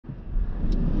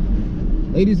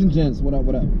Ladies and gents, what up,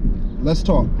 what up? Let's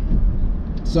talk.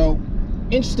 So,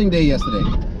 interesting day yesterday.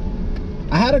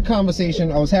 I had a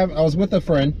conversation. I was with a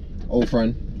friend, old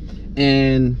friend,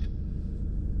 and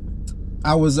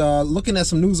I was looking at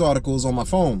some news articles on my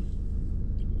phone.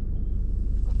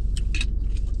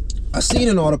 I seen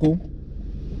an article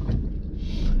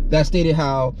that stated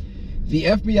how the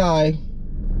FBI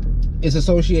is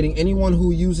associating anyone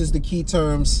who uses the key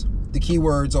terms, the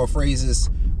keywords or phrases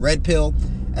red pill,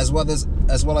 as well as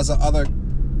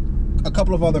a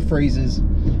couple of other phrases.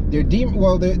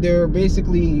 They're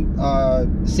basically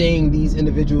saying these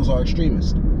individuals are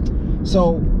extremists.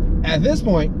 So at this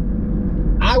point,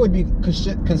 I would be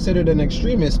considered an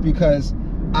extremist because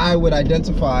I would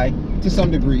identify to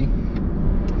some degree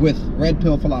with red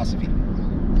pill philosophy.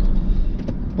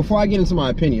 Before I get into my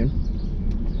opinion,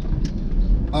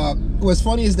 what's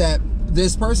funny is that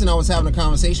this person I was having a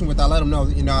conversation with, I let them know,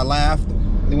 I laughed.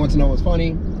 They want to know what's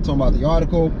funny. I told them about the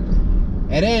article.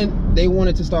 And then they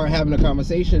wanted to start having a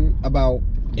conversation about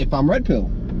if I'm red pill.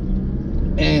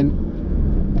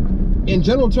 And in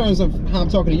general terms of how I'm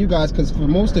talking to you guys, because for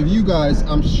most of you guys,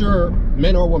 I'm sure,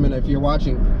 men or women, if you're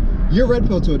watching, you're red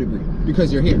pill to a degree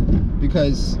because you're here.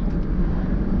 Because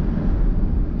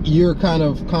you're kind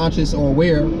of conscious or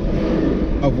aware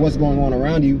of what's going on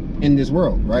around you in this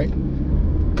world, right?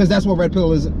 Because that's what red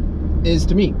pill is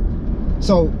to me.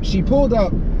 So she pulled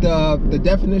up the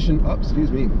definition. Oh,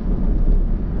 excuse me.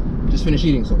 Just finished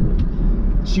eating, so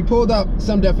she pulled up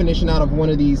some definition out of one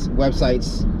of these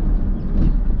websites.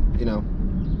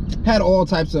 Had all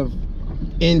types of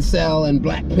incel and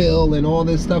black pill and all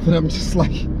this stuff, and I'm just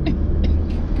like,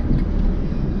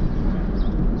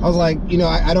 I was like,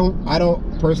 I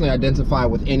don't personally identify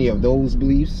with any of those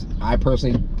beliefs. I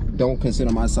personally don't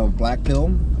consider myself black pill.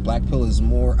 Black pill is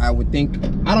more, I would think,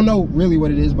 I don't know really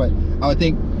what it is, but I would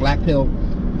think black pill,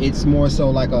 it's more so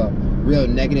like a real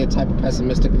negative type of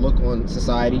pessimistic look on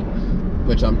society,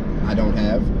 which I don't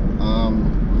have.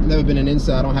 Never been an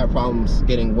incel. I don't have problems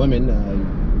getting women.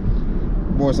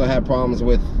 More so I have problems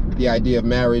with the idea of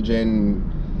marriage and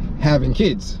having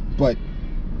kids, but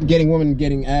getting women,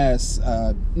 getting ass,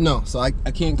 no. So I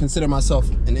can't consider myself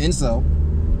an incel.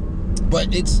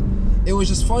 But it was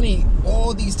just funny,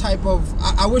 all these type of,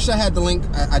 I wish I had the link,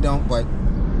 I don't, but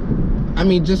I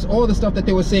mean, just all the stuff that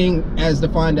they were saying as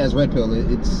defined as red pill,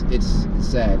 it's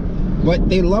sad. But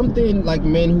they lumped in like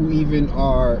men who even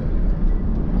are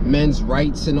men's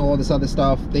rights and all this other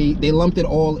stuff. They lumped it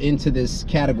all into this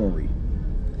category.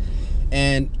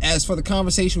 And as for the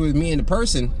conversation with me and the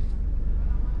person,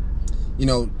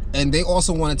 and they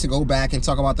also wanted to go back and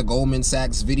talk about the Goldman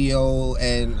Sachs video,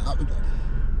 and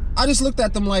I just looked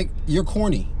at them like, you're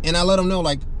corny. And I let them know,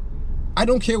 like, I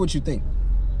don't care what you think.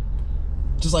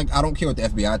 Just like I don't care what the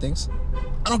FBI thinks.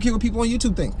 I don't care what people on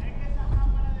YouTube think.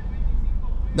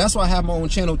 That's why I have my own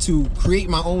channel, to create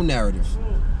my own narrative,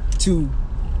 to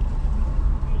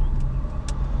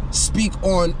speak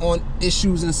on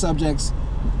issues and subjects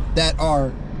that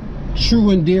are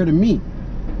true and dear to me,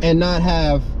 and not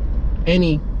have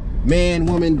any man,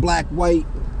 woman, black, white,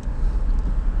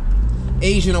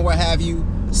 Asian, or what have you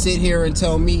sit here and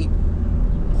tell me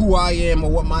who I am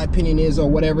or what my opinion is or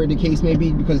whatever the case may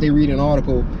be because they read an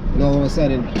article and all of a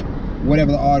sudden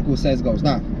whatever the article says goes.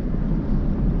 Nah,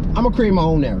 I'm gonna create my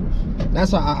own narrative.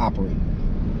 That's how I operate.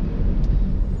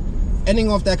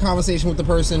 Ending off that conversation with the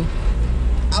person,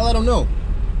 I let them know,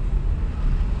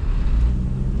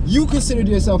 you considered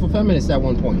yourself a feminist at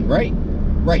one point, right?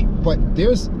 Right, but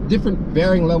there's different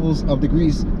varying levels of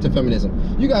degrees to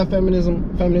feminism. You got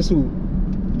feminists who,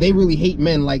 they really hate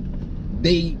men, like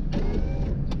they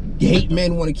hate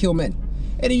men, want to kill men.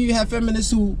 And then you have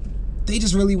feminists who, they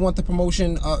just really want the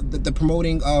promotion, the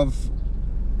promoting of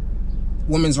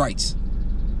women's rights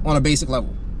on a basic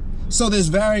level. So there's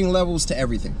varying levels to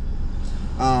everything.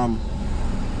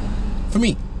 For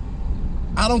me,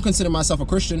 I don't consider myself a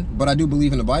Christian, but I do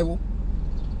believe in the Bible.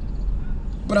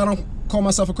 But I don't call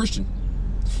myself a Christian.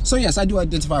 So yes, I do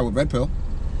identify with red pill,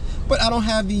 but I don't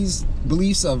have these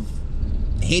beliefs of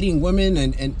hating women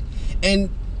and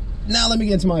now let me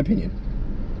get into my opinion.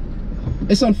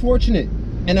 It's unfortunate,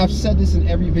 and I've said this in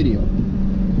every video,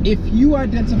 if you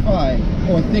identify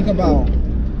or think about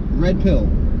red pill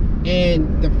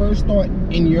and the first thought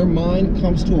in your mind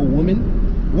comes to a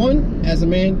woman, one, as a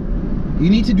man,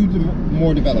 you need to do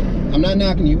more development. I'm not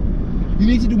knocking you. You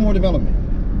need to do more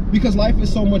development because life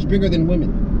is so much bigger than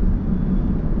women.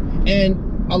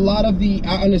 And a lot of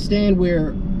I understand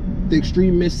where the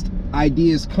extremist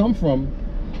ideas come from,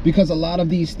 because a lot of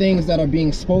these things that are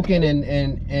being spoken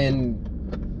and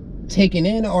taken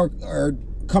in are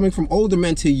coming from older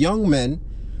men to young men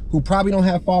who probably don't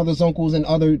have fathers, uncles, and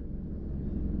other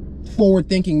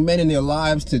forward-thinking men in their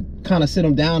lives to kind of sit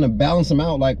them down and balance them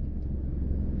out. Like,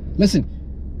 listen,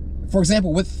 for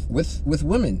example, with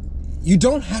women, you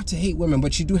don't have to hate women,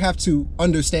 but you do have to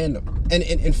understand them. And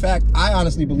in fact, I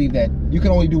honestly believe that you can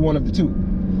only do one of the two.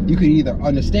 You can either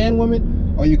understand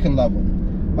women or you can love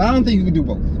them. But I don't think you can do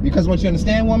both, because once you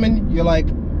understand women, you're like,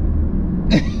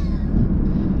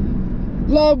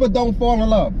 love but don't fall in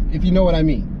love, if you know what I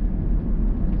mean.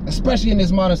 Especially in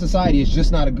this modern society, it's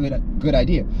just not a good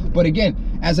idea. But again,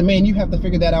 as a man, you have to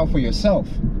figure that out for yourself.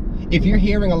 If you're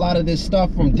hearing a lot of this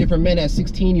stuff from different men at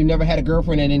 16, you never had a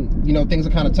girlfriend, and you know things are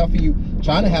kind of tough for you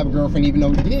trying to have a girlfriend, even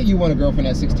though you want a girlfriend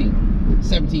at 16,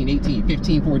 17, 18,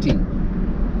 15,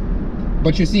 14.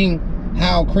 But you're seeing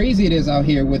how crazy it is out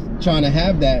here with trying to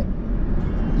have that.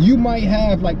 You might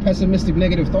have like pessimistic,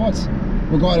 negative thoughts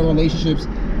regarding relationships,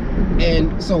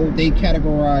 and so they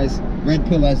categorize red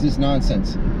pill as this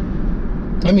nonsense.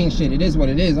 I mean, shit, it is what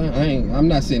it is. I'm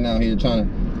not sitting out here trying to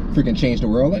freaking change the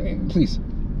world. I mean, please.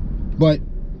 But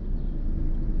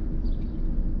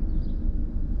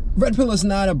red pill is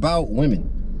not about women.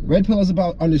 Red pill is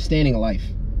about understanding life.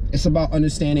 It's about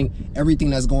understanding everything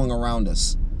that's going around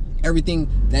us, everything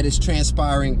that is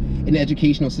transpiring in the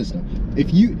educational system.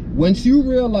 Once you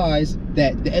realize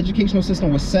that the educational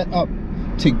system was set up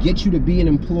to get you to be an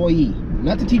employee,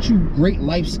 not to teach you great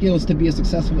life skills to be a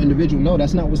successful individual. No,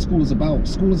 that's not what school is about.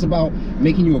 School is about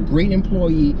making you a great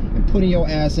employee and putting your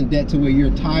ass in debt to where you're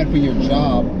tied for your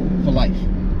job for life.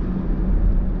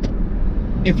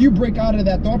 If you break out of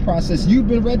that thought process, you've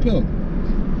been red pilled.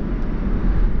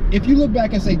 If you look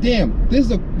back and say, damn, there's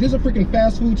a freaking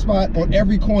fast food spot on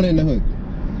every corner in the hood.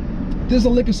 There's a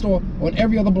liquor store on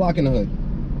every other block in the hood.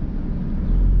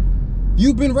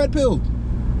 You've been red pilled.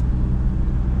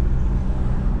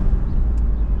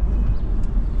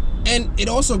 And it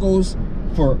also goes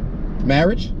for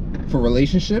marriage, for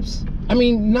relationships. I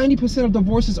mean, 90% of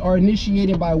divorces are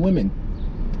initiated by women.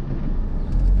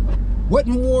 What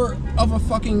more of a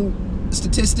fucking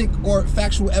statistic or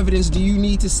factual evidence do you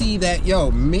need to see that,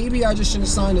 yo, maybe I just shouldn't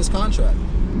sign this contract?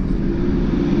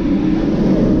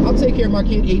 I'll take care of my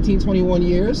kid 18, 21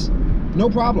 years, no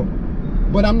problem.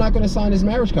 But I'm not going to sign this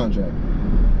marriage contract.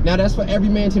 Now, that's for every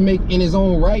man to make in his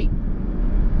own right.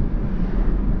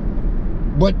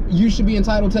 But you should be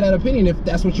entitled to that opinion if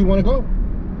that's what you want to go.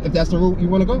 If that's the route you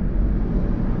want to go.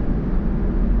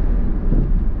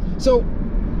 So,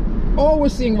 all we're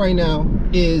seeing right now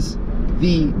is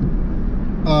the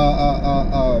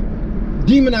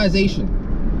demonization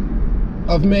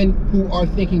of men who are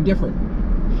thinking different.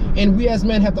 And we as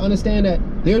men have to understand that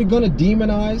they're going to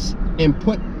demonize and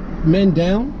put men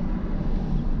down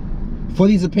for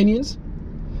these opinions,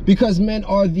 because men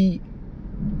are the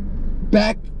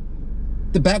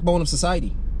backbone of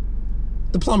society.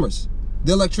 The plumbers,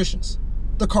 the electricians,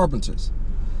 the carpenters,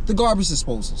 the garbage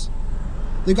disposals,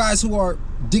 the guys who are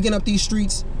digging up these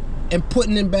streets and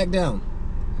putting them back down,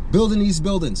 building these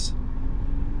buildings.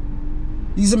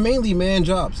 These are mainly man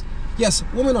jobs. Yes,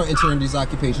 women are entering these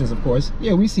occupations, of course.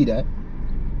 Yeah, we see that.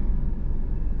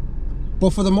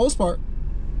 But for the most part,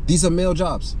 these are male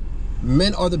jobs.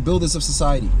 Men are the builders of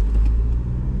society.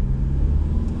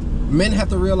 Men have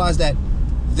to realize that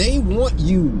they want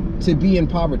you to be in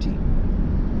poverty.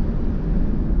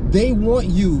 They want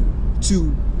you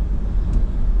to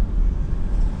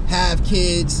have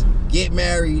kids, get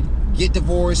married, get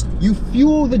divorced. You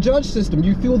fuel the judge system.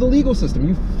 You fuel the legal system.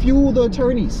 You fuel the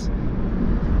attorneys.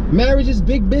 Marriage is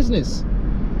big business.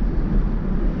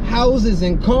 Houses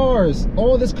and cars,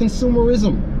 all this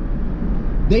consumerism.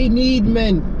 They need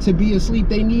men to be asleep.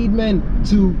 They need men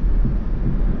to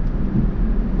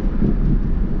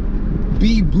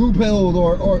be blue-pilled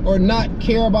or not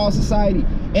care about society.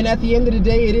 And at the end of the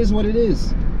day, it is what it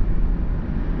is.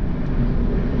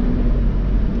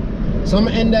 So I'm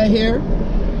gonna end that here.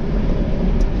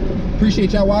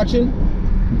 Appreciate y'all watching.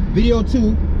 Video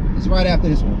 2 is right after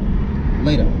this one.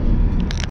 Later.